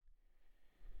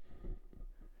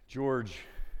George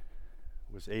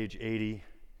was age 80,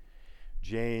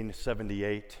 Jane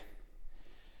 78,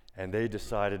 and they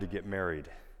decided to get married.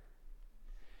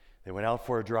 They went out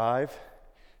for a drive,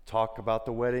 talk about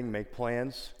the wedding, make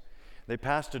plans. They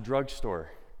passed a drugstore.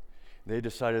 They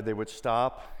decided they would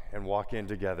stop and walk in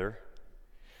together.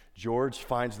 George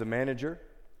finds the manager,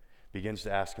 begins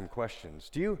to ask him questions.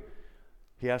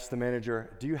 He asks the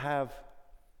manager, do you have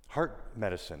heart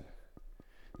medicine?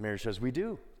 The manager says, we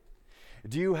do.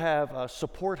 Do you have a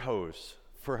support hose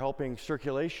for helping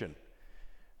circulation?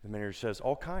 The manager says,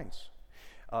 all kinds.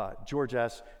 George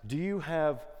asks, do you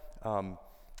have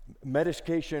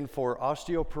medication for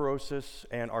osteoporosis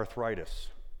and arthritis?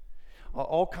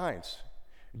 All kinds.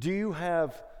 Do you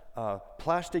have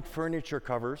plastic furniture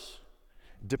covers,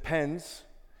 Depends,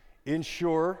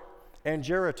 Ensure, and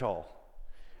Geritol?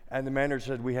 And the manager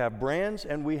said, we have brands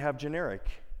and we have generic.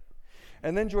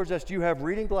 And then George asked, do you have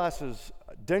reading glasses,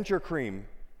 denture cream,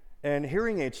 and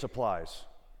hearing aid supplies?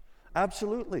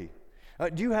 Absolutely.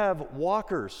 Do you have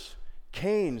walkers,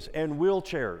 canes, and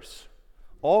wheelchairs?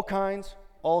 All kinds,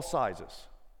 all sizes.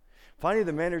 Finally,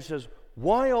 the manager says,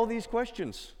 why all these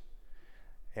questions?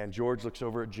 And George looks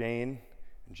over at Jane,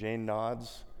 and Jane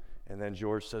nods, and then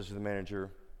George says to the manager,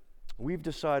 we've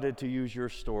decided to use your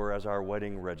store as our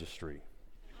wedding registry.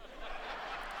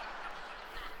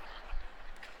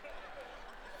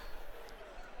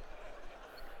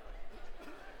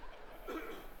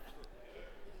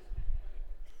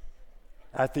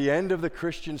 At the end of the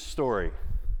Christian story,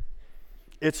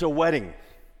 it's a wedding.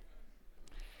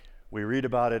 We read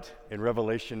about it in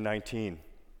Revelation 19.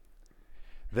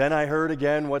 Then I heard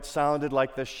again what sounded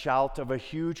like the shout of a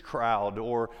huge crowd,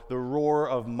 or the roar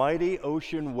of mighty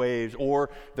ocean waves, or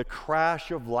the crash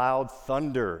of loud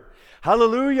thunder.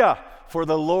 Hallelujah! For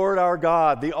the Lord our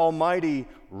God, the Almighty,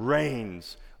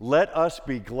 reigns. Let us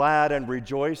be glad and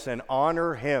rejoice and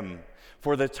honor him.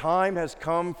 For the time has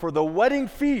come for the wedding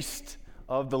feast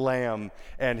of the Lamb,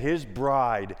 and his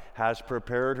bride has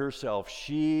prepared herself.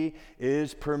 She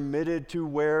is permitted to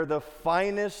wear the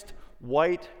finest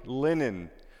white linen.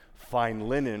 Fine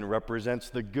linen represents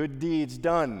the good deeds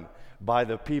done by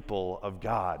the people of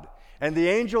God. And the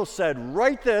angel said,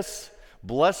 write this,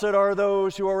 blessed are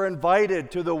those who are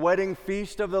invited to the wedding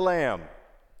feast of the Lamb.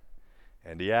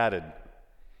 And he added,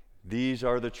 these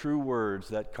are the true words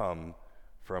that come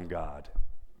from God.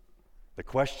 The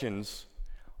questions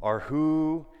are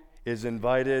who is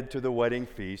invited to the wedding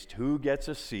feast, who gets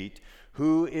a seat,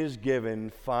 who is given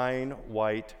fine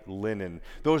white linen.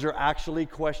 Those are actually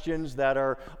questions that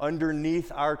are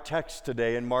underneath our text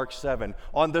today in Mark 7.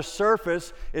 On the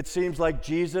surface, it seems like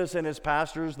Jesus and his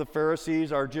pastors, the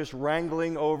Pharisees, are just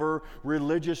wrangling over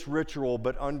religious ritual,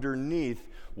 but underneath,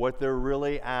 what they're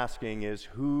really asking is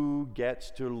who gets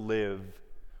to live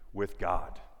with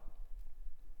God.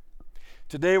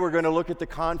 Today we're going to look at the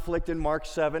conflict in Mark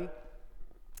 7,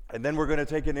 and then we're going to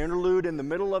take an interlude in the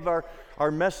middle of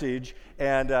our message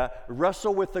and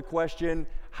wrestle with the question,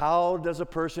 how does a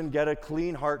person get a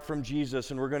clean heart from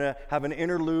Jesus? And we're going to have an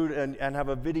interlude and have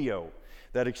a video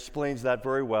that explains that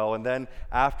very well. And then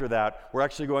after that, we're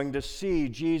actually going to see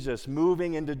Jesus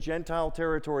moving into Gentile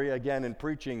territory again and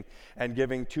preaching and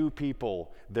giving two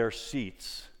people their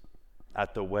seats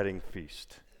at the wedding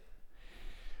feast.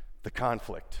 The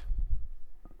conflict.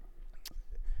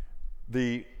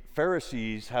 The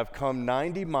Pharisees have come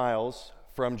 90 miles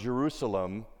from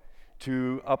Jerusalem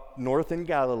to up north in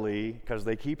Galilee because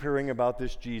they keep hearing about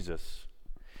this Jesus.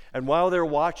 And while they're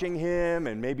watching him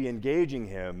and maybe engaging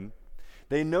him,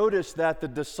 they notice that the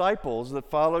disciples that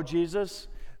follow Jesus,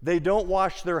 they don't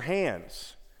wash their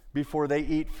hands before they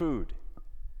eat food.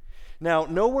 Now,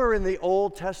 nowhere in the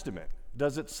Old Testament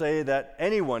does it say that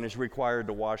anyone is required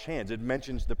to wash hands. It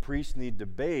mentions the priests need to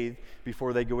bathe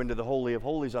before they go into the Holy of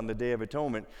Holies on the Day of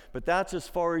Atonement, but that's as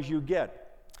far as you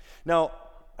get. Now,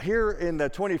 here in the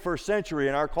 21st century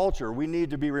in our culture, we need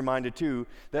to be reminded too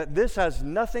that this has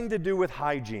nothing to do with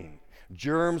hygiene.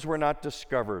 Germs were not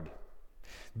discovered.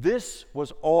 This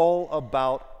was all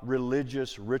about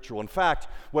religious ritual. In fact,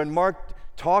 when Mark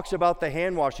talks about the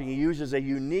hand washing, he uses a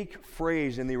unique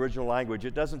phrase in the original language.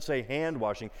 It doesn't say hand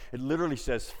washing, it literally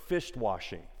says fist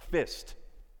washing, fist.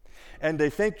 And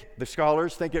the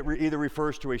scholars think it either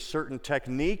refers to a certain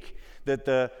technique that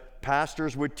the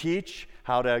pastors would teach,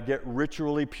 how to get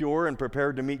ritually pure and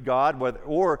prepared to meet God,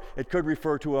 or it could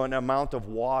refer to an amount of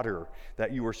water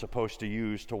that you were supposed to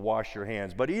use to wash your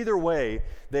hands. But either way,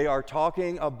 they are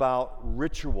talking about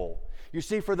ritual. You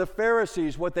see, for the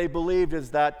Pharisees, what they believed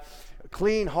is that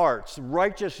clean hearts,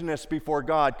 righteousness before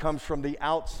God comes from the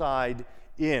outside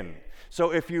in.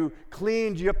 So if you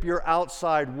cleaned up your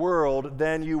outside world,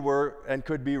 then you were and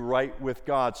could be right with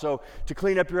God. So to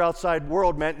clean up your outside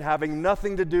world meant having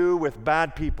nothing to do with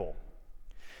bad people,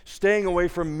 staying away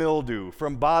from mildew,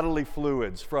 from bodily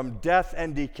fluids, from death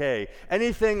and decay,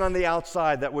 anything on the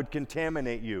outside that would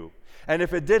contaminate you. And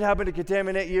if it did happen to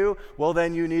contaminate you, well,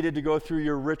 then you needed to go through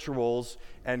your rituals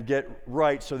and get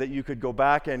right so that you could go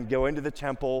back and go into the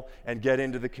temple and get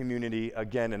into the community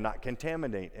again and not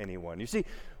contaminate anyone. You see,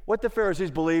 what the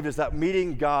Pharisees believed is that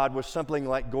meeting God was something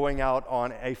like going out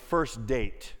on a first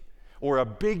date or a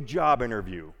big job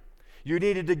interview. You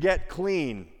needed to get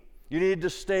clean. You needed to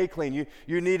stay clean.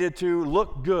 You needed to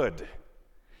look good.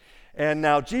 And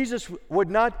now Jesus would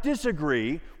not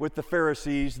disagree with the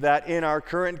Pharisees that in our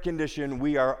current condition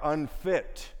we are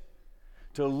unfit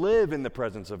to live in the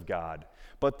presence of God.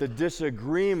 But the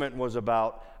disagreement was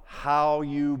about how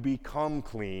you become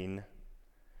clean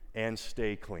and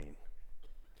stay clean.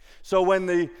 So when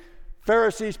the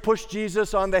Pharisees pushed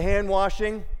Jesus on the hand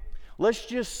washing, let's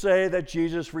just say that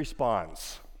Jesus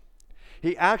responds.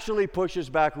 He actually pushes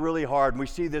back really hard, and we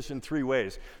see this in three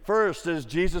ways. First is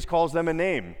Jesus calls them a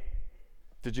name.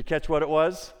 Did you catch what it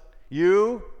was?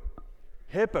 You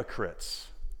hypocrites.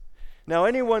 Now,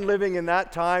 anyone living in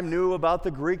that time knew about the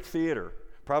Greek theater.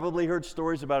 Probably heard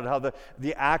stories about it, how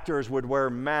the actors would wear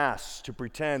masks to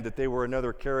pretend that they were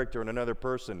another character and another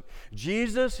person.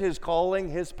 Jesus is calling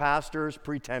his pastors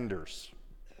pretenders.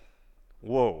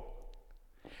 Whoa.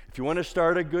 If you want to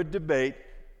start a good debate,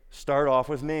 start off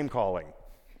with name calling.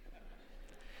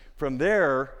 From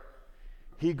there,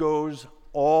 he goes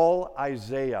all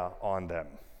Isaiah on them.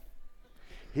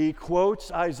 He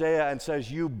quotes Isaiah and says,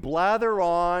 "You blather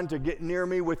on to get near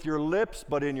me with your lips,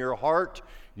 but in your heart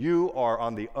you are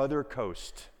on the other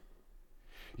coast.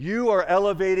 You are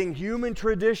elevating human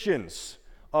traditions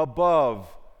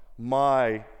above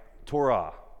my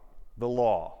Torah, the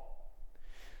law."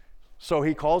 So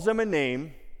he calls them a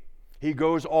name. He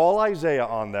goes all Isaiah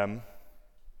on them.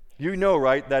 You know,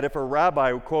 right, that if a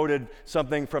rabbi quoted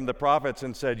something from the prophets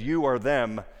and said, "You are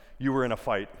them," you were in a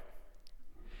fight.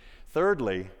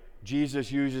 Thirdly,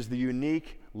 Jesus uses the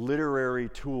unique literary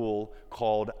tool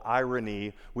called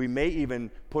irony. We may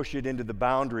even push it into the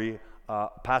boundary,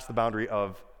 past the boundary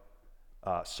of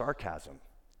sarcasm.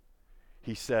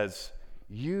 He says,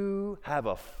 "You have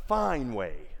a fine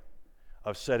way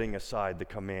of setting aside the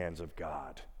commands of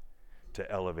God to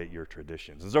elevate your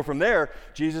traditions." And so from there,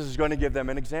 Jesus is going to give them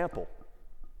an example.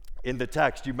 In the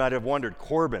text, you might have wondered,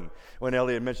 Corban, when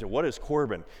Elliot mentioned, what is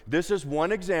Corban? This is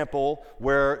one example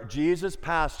where Jesus'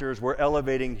 pastors were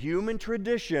elevating human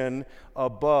tradition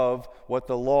above what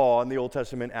the law in the Old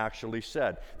Testament actually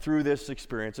said through this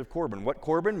experience of Corban. What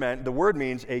Corban meant, the word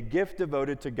means a gift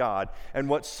devoted to God. And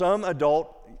what some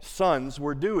adult sons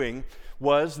were doing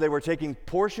was they were taking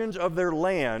portions of their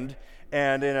land,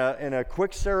 and in a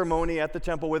quick ceremony at the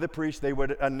temple with a priest, they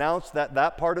would announce that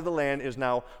that part of the land is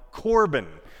now Corban,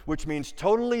 which means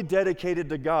totally dedicated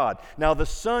to God. Now, the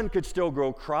son could still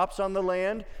grow crops on the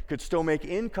land, could still make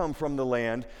income from the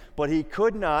land, but he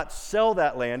could not sell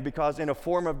that land because in a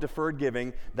form of deferred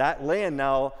giving, that land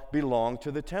now belonged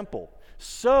to the temple.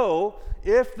 So,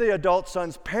 if the adult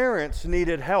son's parents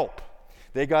needed help,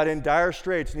 they got in dire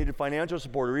straits, needed financial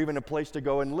support, or even a place to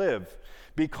go and live,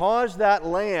 because that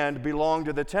land belonged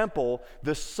to the temple,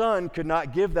 the son could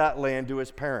not give that land to his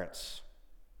parents.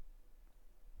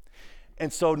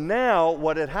 And so now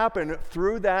what had happened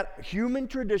through that human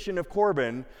tradition of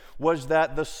Corban was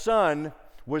that the son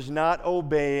was not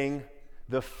obeying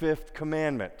the fifth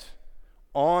commandment: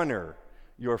 honor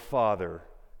your father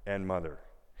and mother.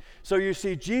 So you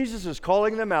see, Jesus is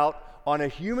calling them out on a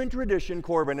human tradition,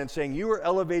 Corban, and saying you are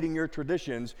elevating your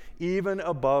traditions even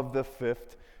above the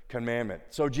fifth commandment.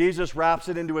 So Jesus wraps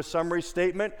it into a summary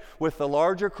statement with the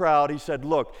larger crowd. He said,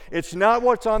 look, it's not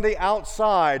what's on the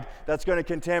outside that's going to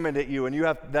contaminate you and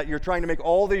that you're trying to make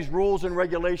all these rules and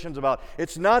regulations about.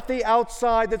 It's not the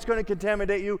outside that's going to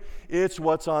contaminate you. It's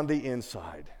what's on the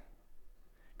inside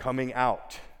coming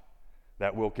out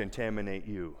that will contaminate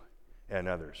you and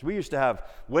others. We used to have,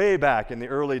 way back in the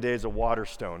early days of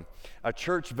Waterstone, a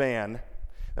church van.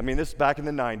 I mean, this is back in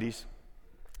the 90s.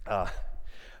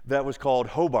 That was called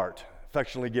Hobart,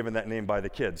 affectionately given that name by the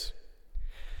kids.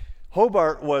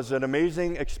 Hobart was an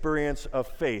amazing experience of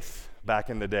faith back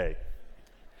in the day.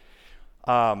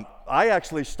 I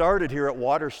actually started here at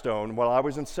Waterstone while I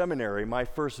was in seminary. My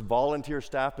first volunteer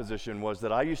staff position was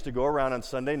that I used to go around on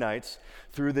Sunday nights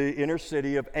through the inner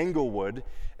city of Englewood,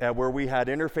 where we had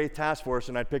Interfaith Task Force,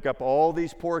 and I'd pick up all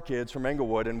these poor kids from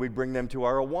Englewood, and we'd bring them to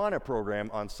our Awana program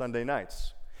on Sunday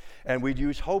nights. And we'd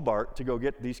use Hobart to go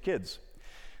get these kids.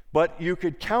 But you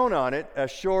could count on it,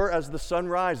 as sure as the sun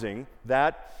rising,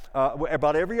 that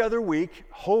about every other week,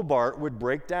 Hobart would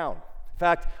break down. In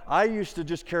fact, I used to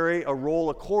just carry a roll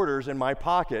of quarters in my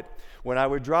pocket when I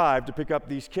would drive to pick up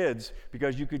these kids,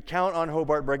 because you could count on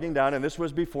Hobart breaking down, and this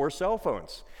was before cell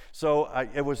phones. So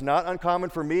it was not uncommon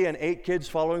for me and 8 kids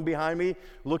following behind me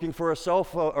looking for a cell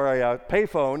phone or a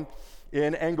payphone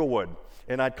in Englewood.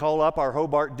 And I'd call up our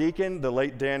Hobart deacon, the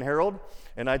late Dan Harold,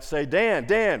 and I'd say,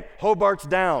 Dan, Hobart's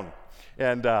down.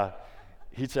 And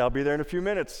he'd say, I'll be there in a few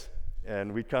minutes.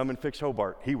 And we'd come and fix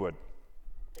Hobart. He would.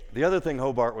 The other thing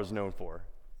Hobart was known for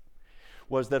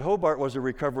was that Hobart was a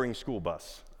recovering school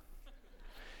bus.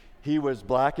 He was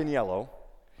black and yellow.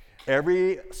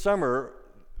 Every summer,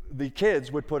 the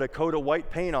kids would put a coat of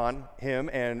white paint on him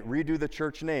and redo the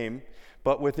church name,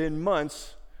 but within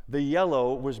months, the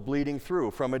yellow was bleeding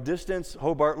through. From a distance,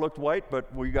 Hobart looked white,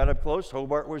 but when we got up close,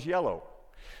 Hobart was yellow.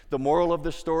 The moral of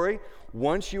the story,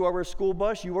 once you are a school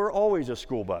bus, you are always a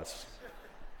school bus.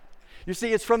 You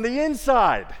see, it's from the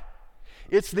inside.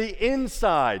 It's the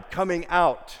inside coming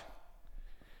out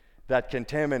that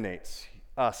contaminates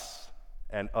us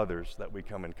and others that we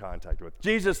come in contact with.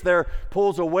 Jesus there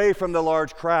pulls away from the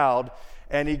large crowd,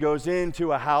 and he goes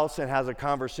into a house and has a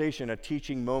conversation, a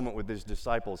teaching moment with his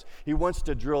disciples. He wants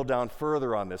to drill down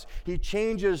further on this. He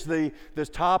changes this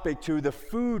topic to the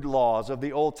food laws of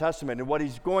the Old Testament, and what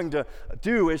he's going to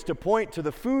do is to point to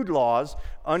the food laws,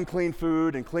 unclean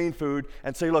food and clean food,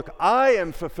 and say, look, I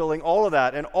am fulfilling all of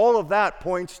that, and all of that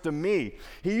points to me.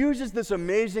 He uses this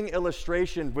amazing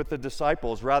illustration with the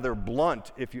disciples, rather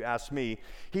blunt, if you ask me.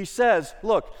 He says,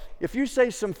 look, if you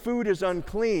say some food is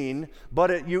unclean,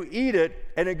 but you eat it,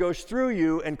 and it goes through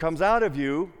you and comes out of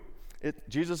you,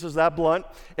 Jesus is that blunt,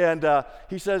 and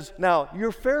he says, now,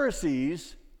 your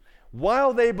Pharisees,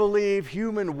 while they believe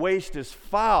human waste is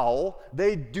foul,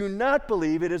 they do not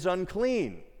believe it is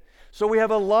unclean. So we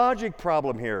have a logic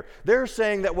problem here. They're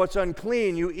saying that what's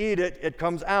unclean, you eat it, it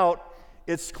comes out,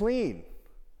 it's clean.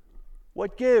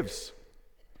 What gives?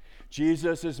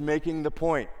 Jesus is making the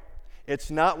point.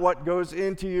 It's not what goes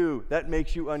into you that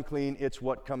makes you unclean, it's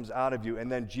what comes out of you. And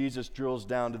then Jesus drills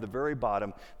down to the very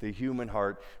bottom, the human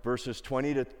heart, verses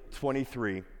 20 to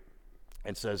 23,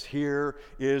 and says, here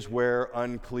is where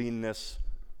uncleanness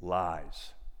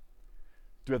lies.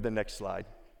 Do we have the next slide?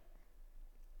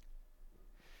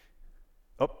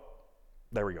 Oh,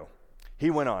 there we go. He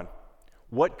went on,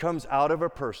 what comes out of a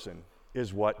person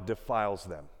is what defiles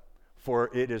them, for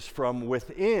it is from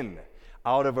within,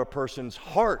 out of a person's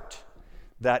heart,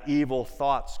 that evil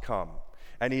thoughts come.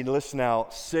 And he lists now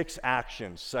 6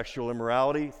 actions: sexual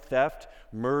immorality, theft,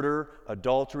 murder,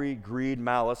 adultery, greed,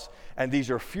 malice. And these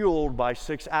are fueled by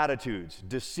 6 attitudes: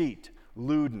 deceit,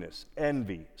 lewdness,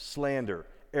 envy, slander,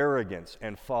 arrogance,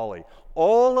 and folly.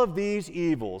 All of these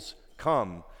evils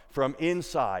come from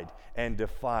inside and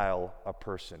defile a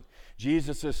person.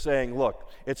 Jesus is saying, look,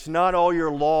 it's not all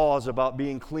your laws about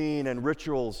being clean and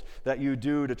rituals that you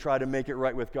do to try to make it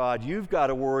right with God. You've got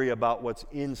to worry about what's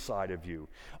inside of you.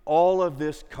 All of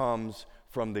this comes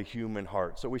from the human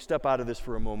heart. So we step out of this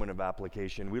for a moment of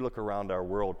application. We look around our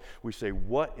world. We say,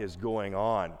 what is going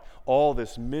on? All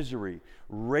this misery,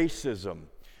 racism,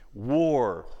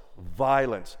 war,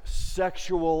 violence,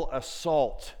 sexual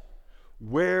assault.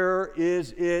 Where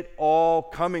is it all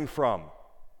coming from?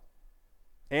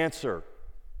 Answer: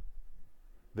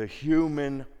 the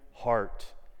human heart.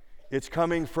 It's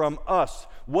coming from us.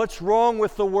 What's wrong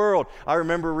with the world? I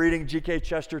remember reading G.K.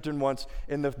 Chesterton once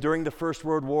during the First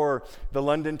World War. The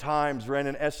London Times ran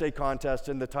an essay contest,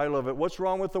 and the title of it, What's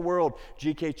Wrong with the World?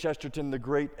 G.K. Chesterton, the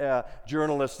great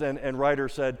journalist and writer,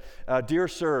 said, Dear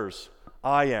sirs,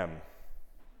 I am.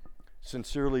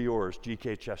 Sincerely yours,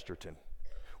 G.K. Chesterton.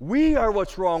 We are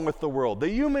what's wrong with the world, the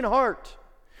human heart.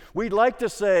 We'd like to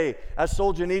say, as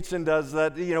Solzhenitsyn does,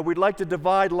 that we'd like to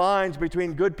divide lines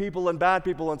between good people and bad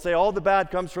people and say all the bad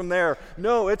comes from there.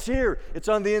 No, it's here. It's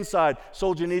on the inside.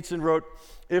 Solzhenitsyn wrote,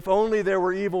 if only there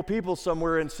were evil people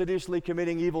somewhere insidiously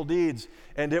committing evil deeds,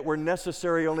 and it were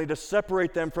necessary only to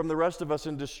separate them from the rest of us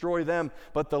and destroy them.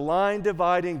 But the line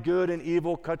dividing good and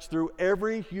evil cuts through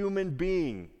every human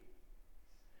being.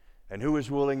 And who is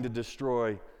willing to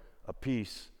destroy a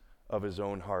piece of his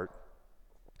own heart?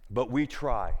 But we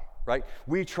try, right?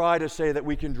 We try to say that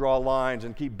we can draw lines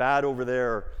and keep bad over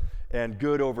there and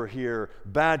good over here,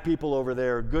 bad people over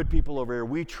there, good people over here.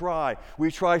 We try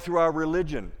through our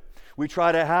religion. We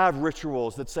try to have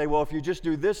rituals that say, well, if you just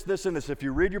do this, this, and this, if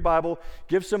you read your Bible,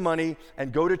 give some money,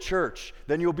 and go to church,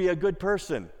 then you'll be a good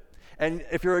person. And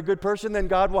if you're a good person, then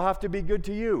God will have to be good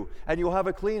to you, and you'll have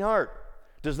a clean heart.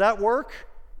 Does that work?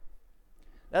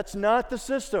 That's not the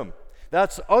system.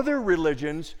 That's other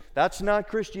religions. That's not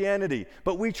Christianity.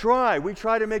 But we try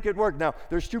to make it work. Now,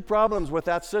 there's two problems with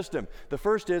that system. The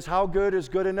first is, how good is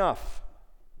good enough?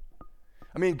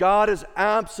 I mean, God is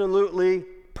absolutely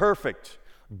perfect,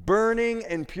 burning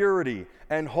in purity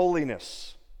and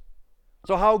holiness.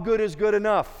 So how good is good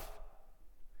enough?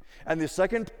 And the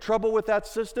second trouble with that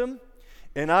system,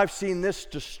 and I've seen this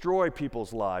destroy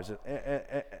people's lives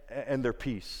and their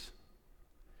peace.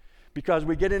 Because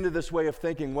we get into this way of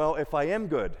thinking, well, if I am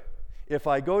good, if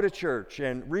I go to church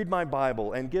and read my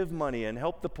Bible and give money and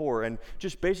help the poor and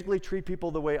just basically treat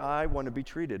people the way I want to be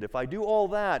treated, if I do all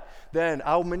that, then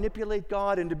I'll manipulate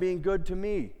God into being good to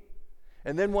me.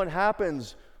 And then what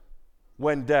happens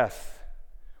when death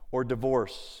or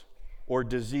divorce or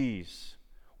disease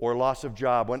or loss of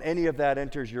job, when any of that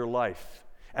enters your life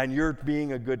and you're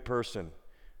being a good person?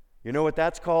 You know what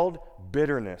that's called?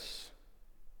 Bitterness,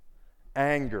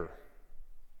 anger,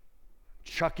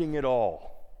 chucking it all.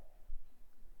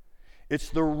 It's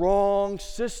the wrong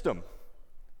system,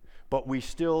 but we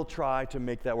still try to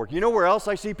make that work. You know where else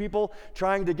I see people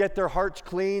trying to get their hearts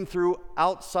clean through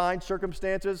outside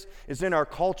circumstances? Is in our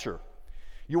culture.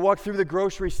 You walk through the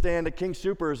grocery stand at King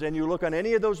Soopers and you look on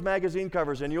any of those magazine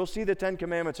covers and you'll see the 10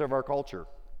 commandments of our culture.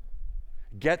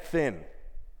 Get thin.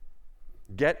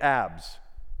 Get abs.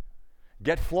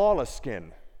 Get flawless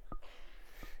skin.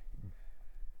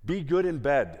 Be good in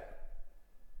bed.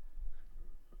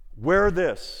 Wear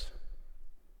this.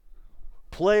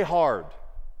 Play hard.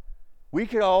 We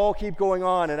could all keep going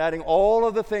on and adding all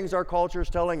of the things our culture is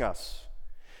telling us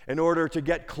in order to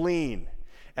get clean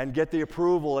and get the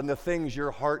approval and the things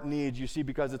your heart needs. You see,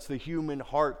 because it's the human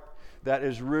heart that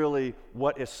is really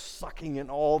what is sucking in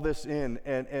all this in,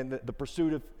 and the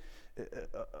pursuit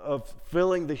of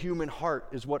filling the human heart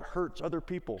is what hurts other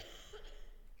people.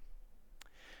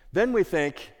 Then we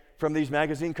think, from these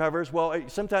magazine covers, well,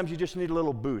 sometimes you just need a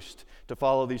little boost to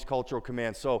follow these cultural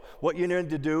commands. So what you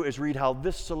need to do is read how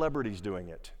this celebrity's doing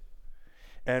it.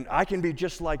 And I can be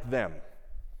just like them.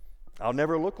 I'll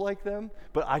never look like them,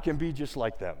 but I can be just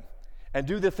like them and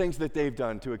do the things that they've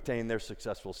done to attain their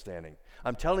successful standing.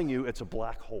 I'm telling you, it's a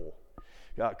black hole.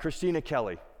 Christina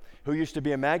Kelly, who used to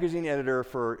be a magazine editor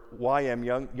for YM,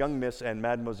 Young Miss and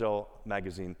Mademoiselle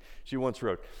magazine, she once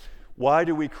wrote, "Why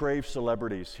do we crave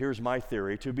celebrities? Here's my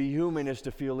theory. To be human is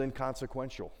to feel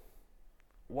inconsequential."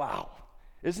 Wow.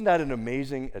 Isn't that an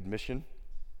amazing admission?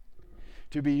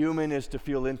 To be human is to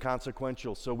feel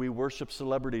inconsequential, so we worship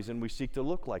celebrities and we seek to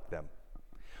look like them.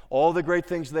 All the great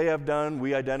things they have done,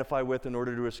 we identify with in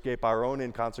order to escape our own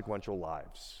inconsequential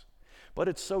lives. But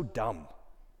it's so dumb.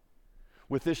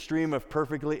 With this stream of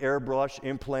perfectly airbrushed,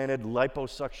 implanted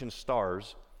liposuction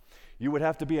stars, you would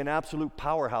have to be an absolute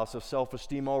powerhouse of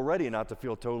self-esteem already not to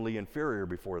feel totally inferior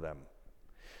before them.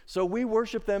 So we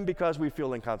worship them because we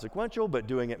feel inconsequential, but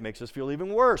doing it makes us feel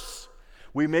even worse.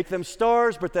 We make them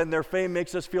stars, but then their fame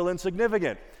makes us feel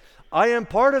insignificant. I am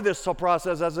part of this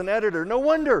process as an editor. No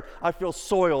wonder I feel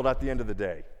soiled at the end of the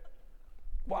day.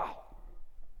 Wow.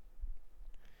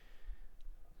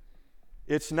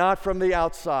 It's not from the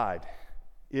outside.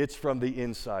 It's from the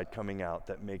inside coming out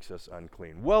that makes us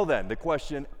unclean. Well then, the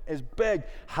question is begged,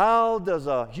 how does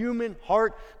a human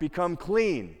heart become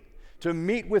clean to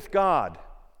meet with God?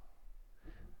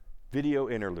 Video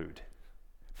interlude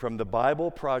from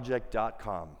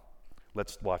thebibleproject.com.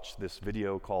 Let's watch this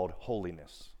video called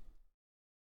Holiness.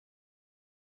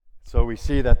 So we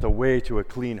see that the way to a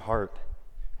clean heart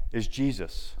is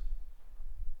Jesus.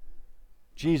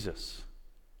 Jesus.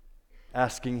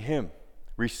 Asking Him,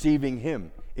 receiving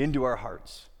Him into our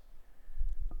hearts.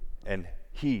 And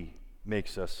He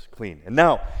makes us clean. And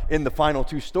now, in the final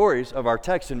two stories of our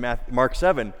text in Mark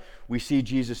 7, we see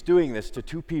Jesus doing this to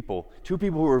two people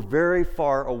who are very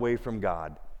far away from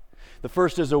God. The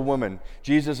first is a woman.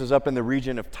 Jesus is up in the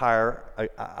region of Tyre,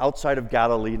 outside of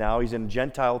Galilee now. He's in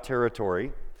Gentile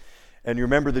territory. And you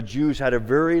remember the Jews had a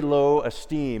very low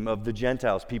esteem of the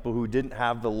Gentiles, people who didn't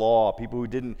have the law, people who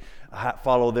didn't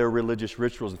follow their religious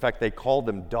rituals. In fact, they called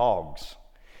them dogs,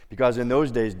 because in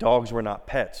those days, dogs were not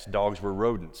pets. Dogs were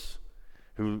rodents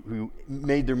who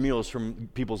made their meals from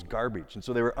people's garbage, and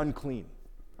so they were unclean.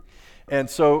 And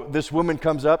so this woman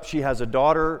comes up. She has a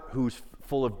daughter who's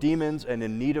full of demons and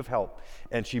in need of help,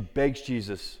 and she begs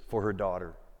Jesus for her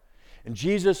daughter. And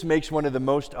Jesus makes one of the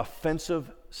most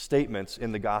offensive statements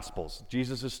in the Gospels.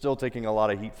 Jesus is still taking a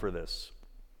lot of heat for this.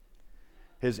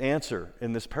 His answer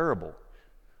in this parable,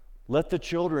 "Let the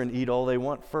children eat all they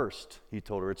want first," he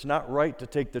told her. "It's not right to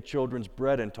take the children's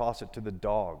bread and toss it to the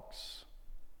dogs."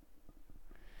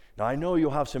 Now, I know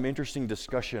you'll have some interesting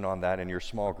discussion on that in your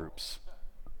small groups.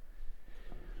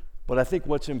 But I think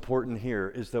what's important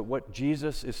here is that what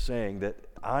Jesus is saying, that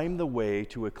I'm the way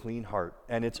to a clean heart,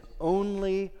 and it's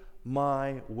only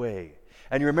my way.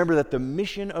 And you remember that the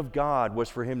mission of God was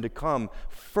for him to come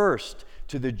first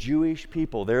to the Jewish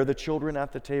people. They're the children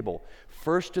at the table.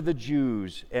 First to the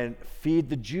Jews and feed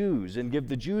the Jews and give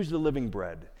the Jews the living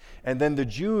bread. And then the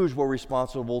Jews were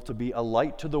responsible to be a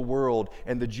light to the world,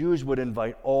 and the Jews would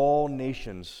invite all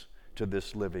nations to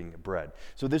this living bread.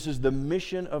 So this is the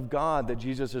mission of God that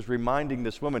Jesus is reminding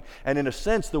this woman. And in a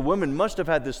sense, the woman must have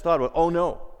had this thought, oh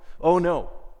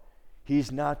no,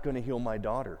 he's not going to heal my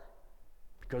daughter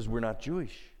because we're not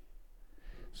Jewish.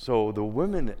 So the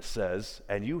woman says,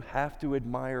 and you have to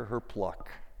admire her pluck,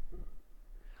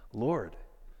 Lord,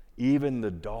 even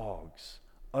the dogs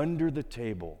under the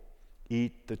table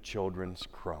eat the children's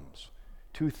crumbs.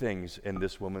 Two things in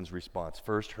this woman's response.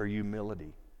 First, her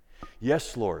humility.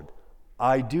 Yes, Lord,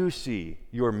 I do see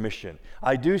your mission.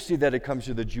 I do see that it comes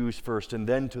to the Jews first and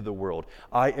then to the world.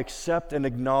 I accept and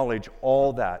acknowledge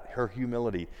all that, her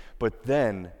humility. But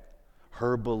then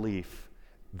her belief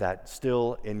that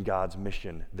still in God's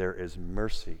mission there is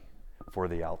mercy for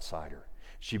the outsider.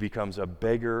 She becomes a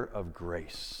beggar of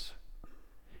grace.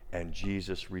 And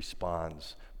Jesus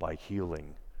responds by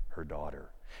healing her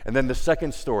daughter. And then the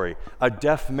second story, a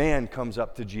deaf man comes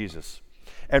up to Jesus.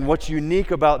 And what's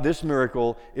unique about this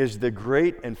miracle is the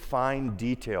great and fine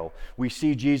detail. We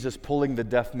see Jesus pulling the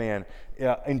deaf man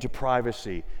into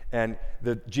privacy, and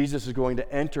Jesus is going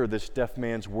to enter this deaf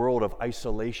man's world of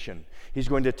isolation. He's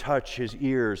going to touch his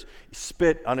ears,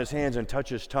 spit on his hands, and touch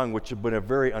his tongue, which had been a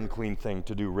very unclean thing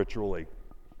to do ritually.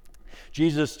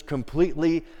 Jesus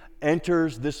completely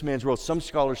enters this man's world. Some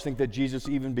scholars think that Jesus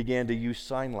even began to use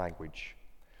sign language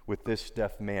with this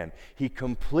deaf man. He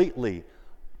completely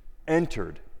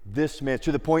entered this man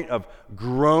to the point of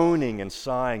groaning and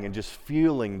sighing and just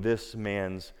feeling this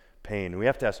man's pain. We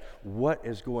have to ask, what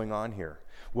is going on here?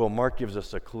 Well, Mark gives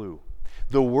us a clue.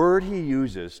 The word he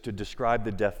uses to describe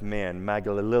the deaf man,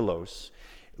 magalilos,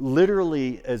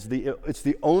 literally it's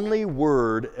the only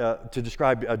word to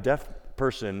describe a deaf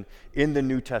person in the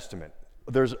New Testament.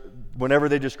 Whenever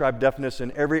they describe deafness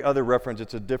in every other reference,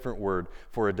 it's a different word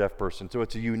for a deaf person. So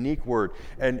it's a unique word.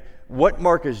 And what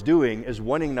Mark is doing is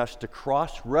wanting us to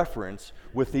cross-reference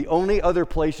with the only other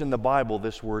place in the Bible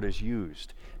this word is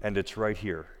used. And it's right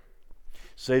here.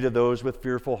 Say to those with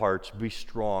fearful hearts, be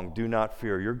strong, do not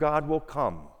fear. Your God will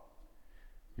come.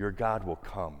 Your God will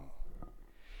come.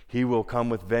 He will come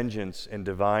with vengeance and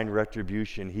divine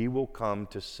retribution. He will come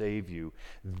to save you.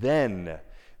 Then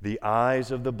the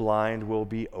eyes of the blind will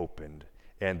be opened,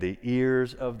 and the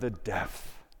ears of the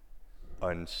deaf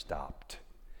unstopped.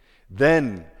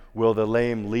 Then will the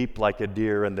lame leap like a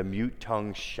deer, and the mute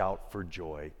tongue shout for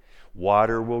joy.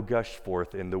 Water will gush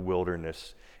forth in the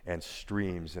wilderness, and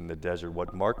streams in the desert.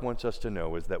 What Mark wants us to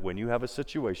know is that when you have a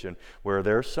situation where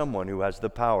there's someone who has the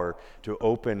power to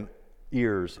open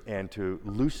ears and to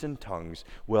loosen tongues,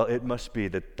 well, it must be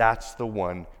that that's the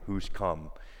one who's come.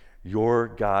 Your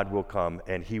God will come,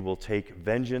 and he will take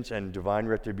vengeance and divine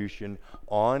retribution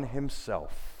on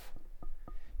himself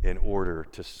in order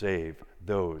to save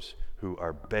those who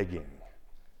are begging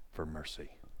for mercy.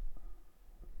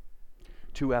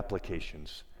 Two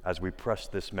applications as we press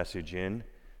this message in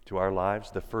to our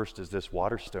lives. The first is this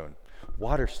Waterstone.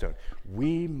 Waterstone.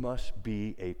 We must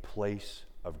be a place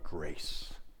of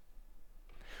grace.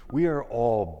 We are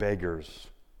all beggars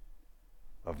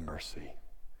of mercy.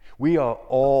 We are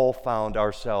all found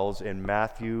ourselves in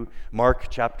Mark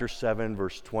chapter 7,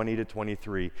 verse 20 to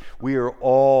 23. We are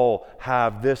all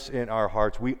have this in our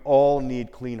hearts. We all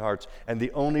need clean hearts. And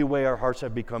the only way our hearts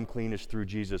have become clean is through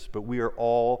Jesus. But we are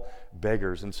all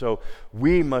beggars. And so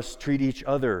we must treat each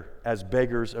other as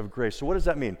beggars of grace. So what does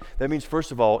that mean? That means,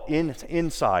 first of all,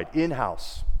 inside,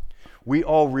 in-house, we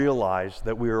all realize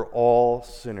that we are all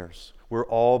sinners. We're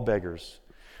all beggars.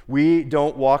 We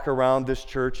don't walk around this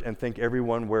church and think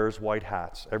everyone wears white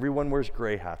hats. Everyone wears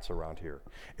gray hats around here.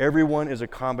 Everyone is a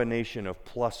combination of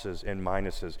pluses and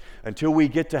minuses. Until we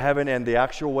get to heaven and the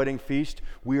actual wedding feast,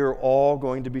 we are all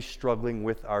going to be struggling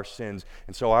with our sins.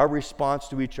 And so our response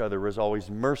to each other is always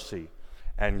mercy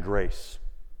and grace.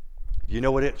 You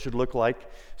know what it should look like?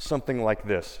 Something like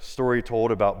this. A story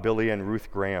told about Billy and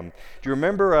Ruth Graham. Do you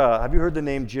remember, have you heard the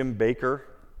name Jim Bakker?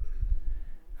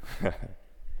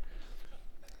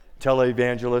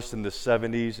 Televangelist in the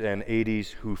 70s and 80s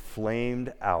who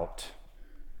flamed out.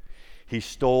 He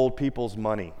stole people's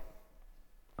money.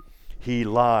 He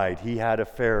lied. He had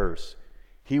affairs.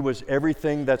 He was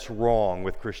everything that's wrong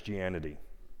with Christianity.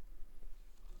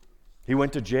 He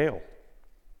went to jail.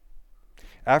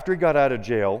 After he got out of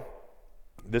jail,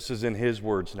 this is in his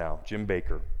words now, Jim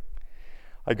Bakker,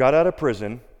 I got out of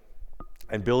prison,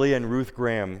 and Billy and Ruth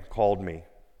Graham called me.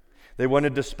 They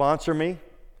wanted to sponsor me,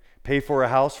 pay for a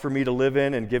house for me to live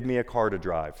in, and give me a car to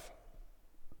drive.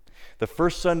 The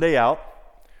first Sunday out,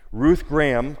 Ruth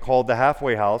Graham called the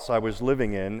halfway house I was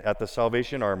living in at the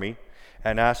Salvation Army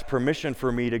and asked permission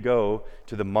for me to go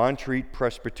to the Montreat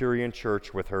Presbyterian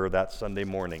Church with her that Sunday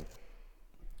morning.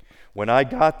 When I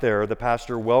got there, the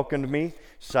pastor welcomed me,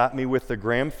 sat me with the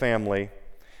Graham family.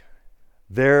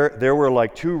 There were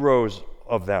like 2 rows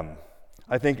of them.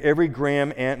 I think every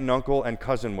Graham aunt and uncle and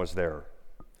cousin was there.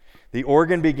 The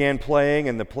organ began playing,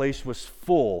 and the place was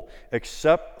full,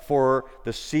 except for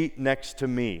the seat next to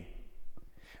me.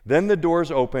 Then the doors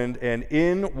opened, and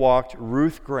in walked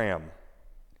Ruth Graham.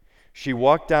 She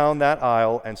walked down that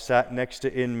aisle and sat next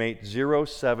to inmate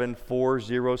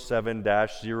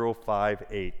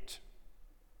 07407-058.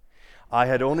 I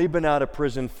had only been out of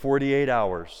prison 48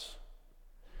 hours,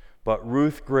 but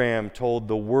Ruth Graham told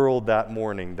the world that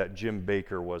morning that Jim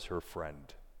Bakker was her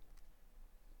friend.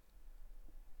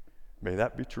 May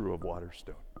that be true of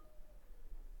Waterstone.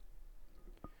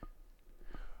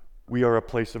 We are a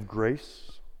place of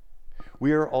grace.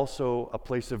 We are also a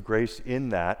place of grace in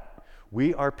that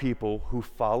we are people who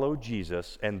follow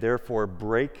Jesus and therefore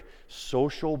break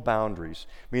social boundaries.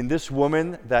 I mean, this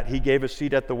woman that he gave a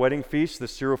seat at the wedding feast, the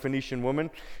Syrophoenician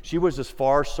woman, she was as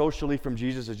far socially from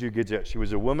Jesus as you could get. She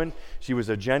was a woman, she was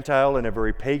a Gentile in a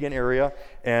very pagan area,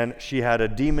 and she had a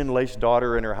demon-laced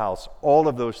daughter in her house. All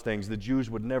of those things, the Jews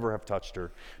would never have touched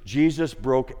her. Jesus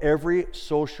broke every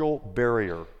social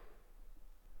barrier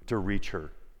to reach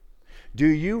her. Do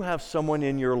you have someone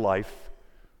in your life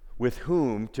with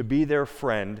whom to be their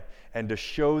friend and to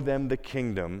show them the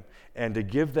kingdom and to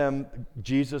give them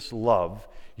Jesus' love?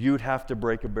 You'd have to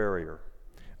break a barrier.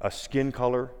 A skin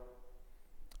color,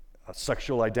 a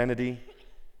sexual identity,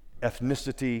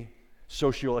 ethnicity,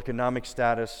 socioeconomic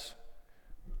status.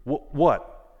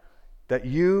 What? That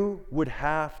you would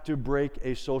have to break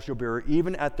a social barrier,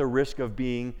 even at the risk of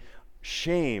being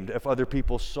shamed if other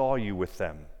people saw you with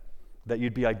them, that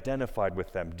you'd be identified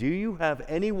with them. Do you have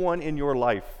anyone in your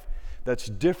life that's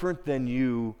different than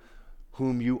you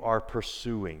whom you are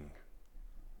pursuing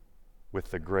with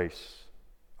the grace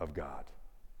of God?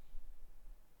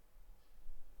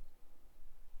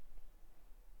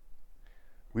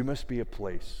 We must be a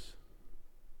place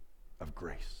of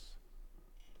grace.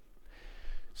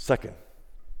 Second,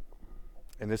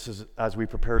 and this is as we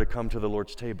prepare to come to the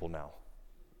Lord's table now,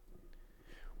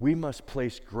 we must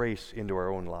place grace into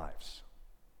our own lives.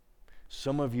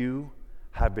 Some of you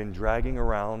have been dragging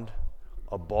around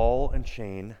a ball and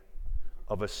chain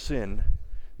of a sin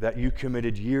that you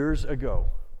committed years ago.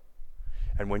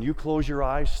 And when you close your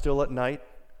eyes still at night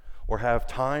or have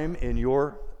time in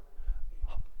your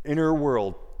inner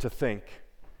world to think,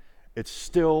 it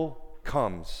still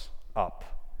comes up.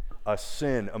 A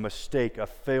sin, a mistake, a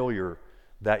failure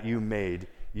that you made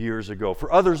years ago.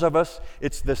 For others of us,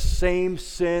 it's the same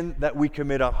sin that we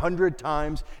commit 100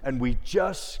 times and we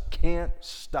just can't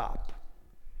stop.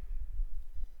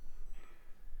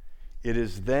 It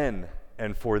is then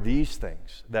and for these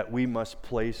things that we must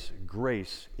place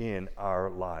grace in our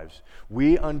lives.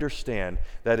 We understand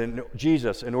that in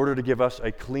Jesus, in order to give us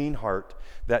a clean heart,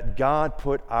 that God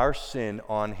put our sin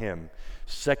on him.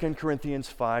 2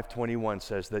 Corinthians 5:21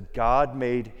 says that God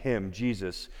made him,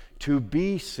 Jesus, to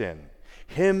be sin.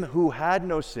 Him who had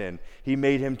no sin, he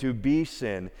made him to be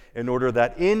sin in order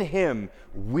that in him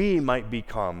we might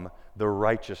become the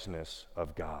righteousness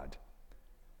of God.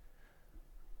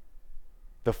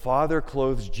 The Father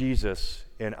clothes Jesus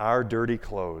in our dirty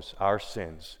clothes, our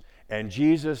sins, and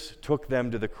Jesus took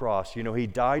them to the cross. You know, he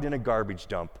died in a garbage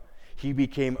dump. He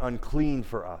became unclean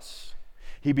for us.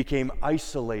 He became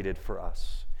isolated for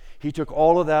us. He took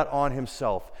all of that on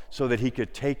himself so that he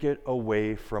could take it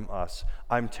away from us.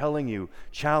 I'm telling you,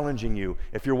 challenging you,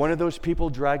 if you're one of those people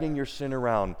dragging your sin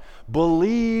around,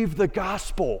 believe the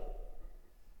gospel.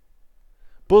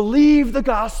 Believe the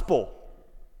gospel.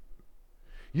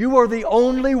 You are the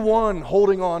only one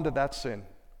holding on to that sin.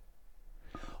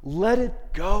 Let it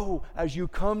go as you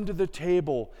come to the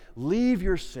table. Leave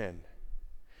your sin.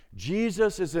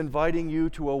 Jesus is inviting you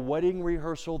to a wedding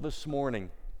rehearsal this morning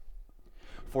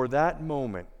for that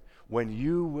moment when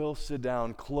you will sit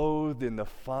down clothed in the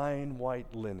fine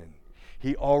white linen.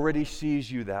 He already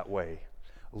sees you that way.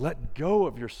 Let go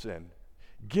of your sin.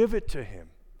 Give it to him.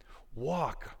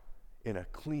 Walk in a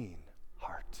clean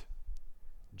heart.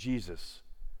 Jesus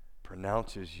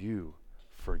pronounces you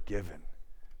forgiven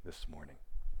this morning.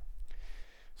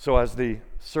 So as the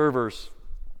servers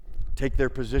take their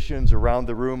positions around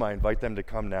the room, I invite them to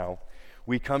come now.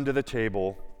 We come to the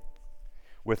table.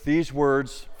 with these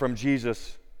words from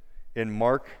Jesus in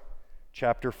Mark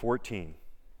chapter 14.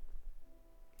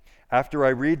 After I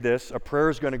read this, a prayer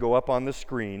is going to go up on the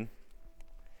screen.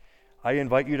 I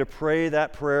invite you to pray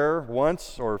that prayer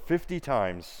once or 50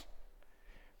 times.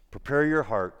 Prepare your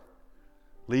heart,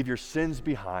 leave your sins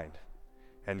behind,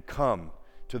 and come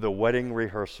to the wedding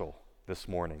rehearsal this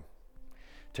morning.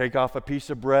 Take off a piece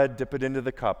of bread, dip it into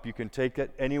the cup. You can take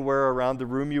it anywhere around the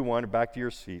room you want, or back to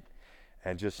your seat,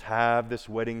 and just have this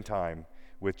wedding time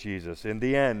with Jesus. In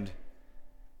the end,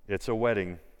 it's a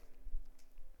wedding.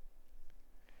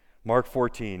 Mark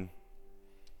 14.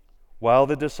 While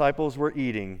the disciples were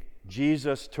eating,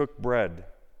 Jesus took bread,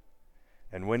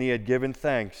 and when he had given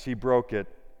thanks, he broke it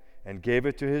and gave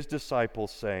it to his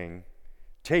disciples, saying,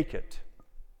 "Take it.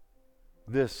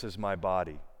 This is my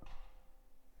body."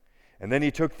 And then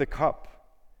he took the cup,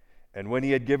 and when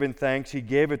he had given thanks, he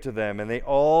gave it to them, and they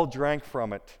all drank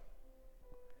from it.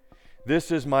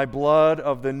 "This is my blood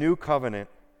of the new covenant,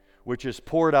 which is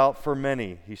poured out for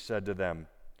many," he said to them.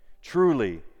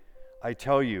 "Truly, I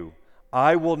tell you,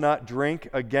 I will not drink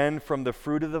again from the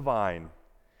fruit of the vine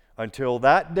until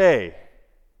that day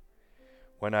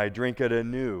when I drink it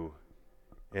anew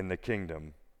in the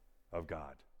kingdom of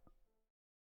God."